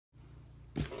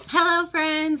Hello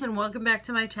friends, and welcome back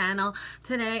to my channel.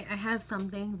 Today I have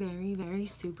something very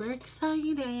super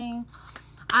exciting.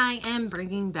 I am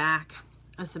bringing back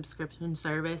a subscription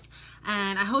service,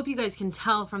 and I hope you guys can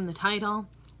tell from the title.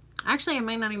 Actually, I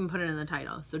might not even put it in the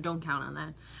title, so don't count on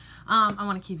that. I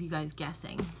want to keep you guys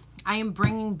guessing. I am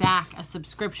bringing back a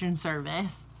subscription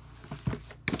service.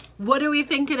 What do we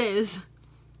think it is?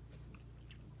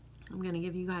 I'm gonna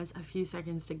give you guys a few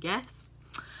seconds to guess.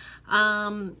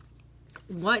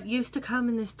 What used to come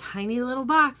in this tiny little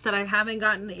box that I haven't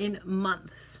gotten in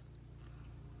months?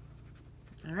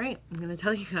 All right, I'm gonna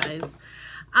tell you guys.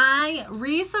 I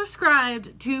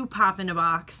resubscribed to Pop in a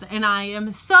Box, and I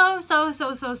am so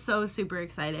super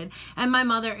excited. And my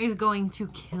mother is going to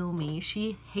kill me.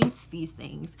 She hates these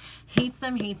things, hates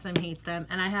them,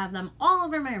 and I have them all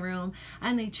over my room,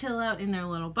 and they chill out in their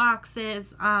little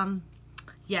boxes.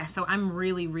 Yeah, so I'm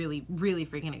really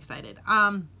freaking excited.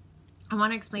 I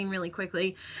want to explain really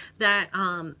quickly that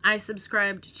I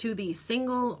subscribed to the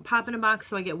single Pop in a Box,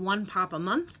 so I get one pop a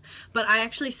month, but I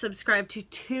actually subscribed to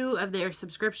 2 of their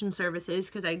subscription services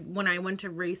because when I went to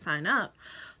re-sign up,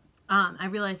 I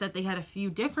realized that they had a few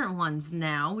different ones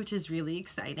now, which is really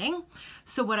exciting.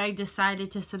 So what I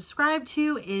decided to subscribe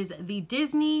to is the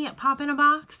Disney Pop in a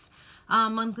Box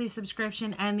monthly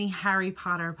subscription and the Harry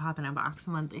Potter Pop in a Box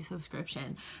monthly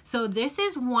subscription. So this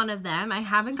is one of them. I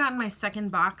haven't gotten my second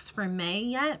box for May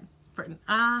yet.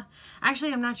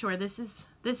 Actually, I'm not sure. This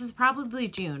is probably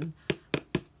June.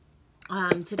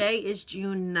 Today is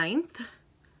June 9th.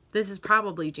 This is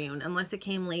probably June, unless it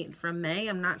came late from May.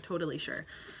 I'm not totally sure.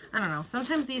 I don't know.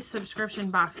 Sometimes these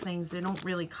subscription box things, they don't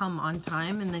really come on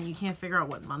time, and then you can't figure out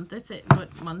what month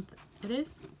it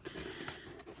is.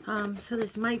 So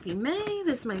this might be May,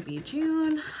 this might be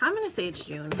June. I'm gonna say it's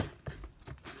June.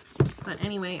 But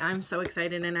anyway, I'm so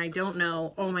excited, and I don't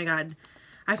know. Oh my God,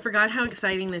 I forgot how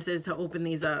exciting this is to open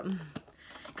these up.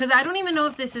 Because I don't even know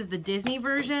if this is the Disney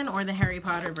version or the Harry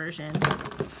Potter version.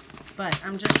 But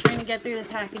I'm just trying to get through the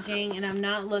packaging, and I'm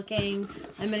not looking.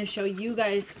 I'm gonna show you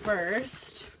guys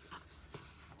first.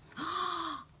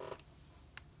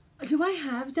 Do I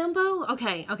have Dumbo?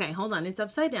 Okay, hold on, it's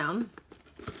upside down.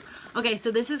 Okay,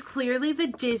 so this is clearly the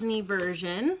Disney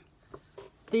version,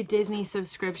 the Disney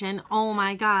subscription. Oh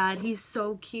my God, he's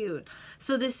so cute.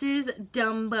 So this is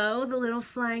Dumbo, the little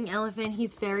flying elephant.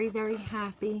 He's very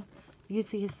happy. You can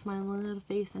see his smiling little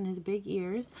face and his big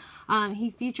ears. He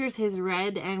features his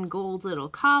red and gold little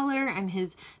collar and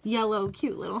his yellow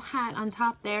cute little hat on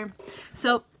top there.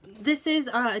 So this is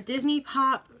Disney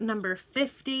Pop number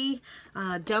 50,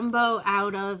 Dumbo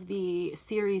out of the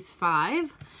series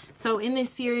 5. So in this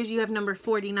series you have number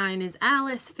 49 is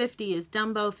Alice, 50 is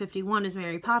Dumbo, 51 is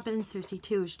Mary Poppins,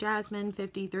 52 is Jasmine,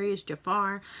 53 is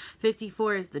Jafar,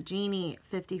 54 is the Genie,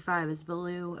 55 is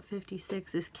Baloo,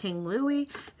 56 is King Louie,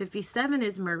 57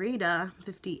 is Merida,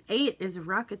 58 is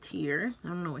Rocketeer, I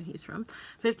don't know what he's from,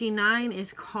 59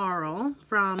 is Carl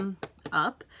from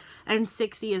Up, and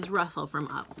 60 is Russell from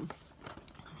Up.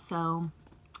 So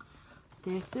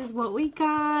this is what we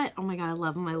got. Oh my God, I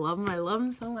love him. I love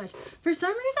him so much. For some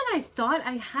reason, I thought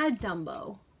I had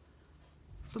Dumbo,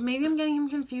 but maybe I'm getting him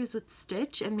confused with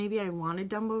Stitch, and maybe I wanted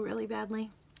Dumbo really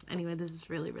badly. Anyway, this is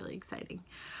really exciting.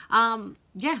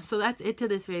 Yeah, so that's it to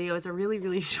this video. It's a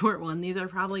really short one. These are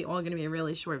probably all going to be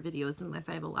really short videos unless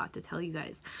I have a lot to tell you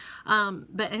guys.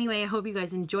 But anyway, I hope you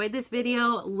guys enjoyed this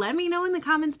video. Let me know in the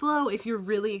comments below if you're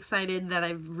really excited that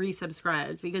I've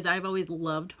resubscribed, because I've always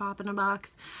loved Pop in a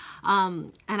Box.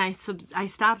 And I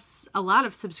stopped a lot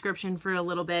of subscription for a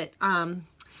little bit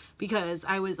because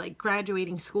I was like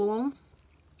graduating school,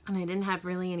 and I didn't have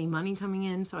really any money coming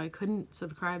in, so I couldn't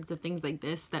subscribe to things like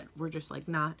this that were just like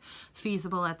not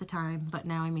feasible at the time. But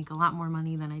now I make a lot more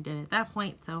money than I did at that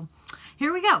point, so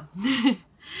here we go.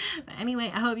 But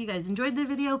anyway, I hope you guys enjoyed the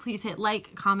video. Please hit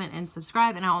like, comment, and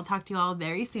subscribe, and I will talk to you all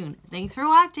very soon. Thanks for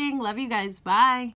watching. Love you guys. Bye.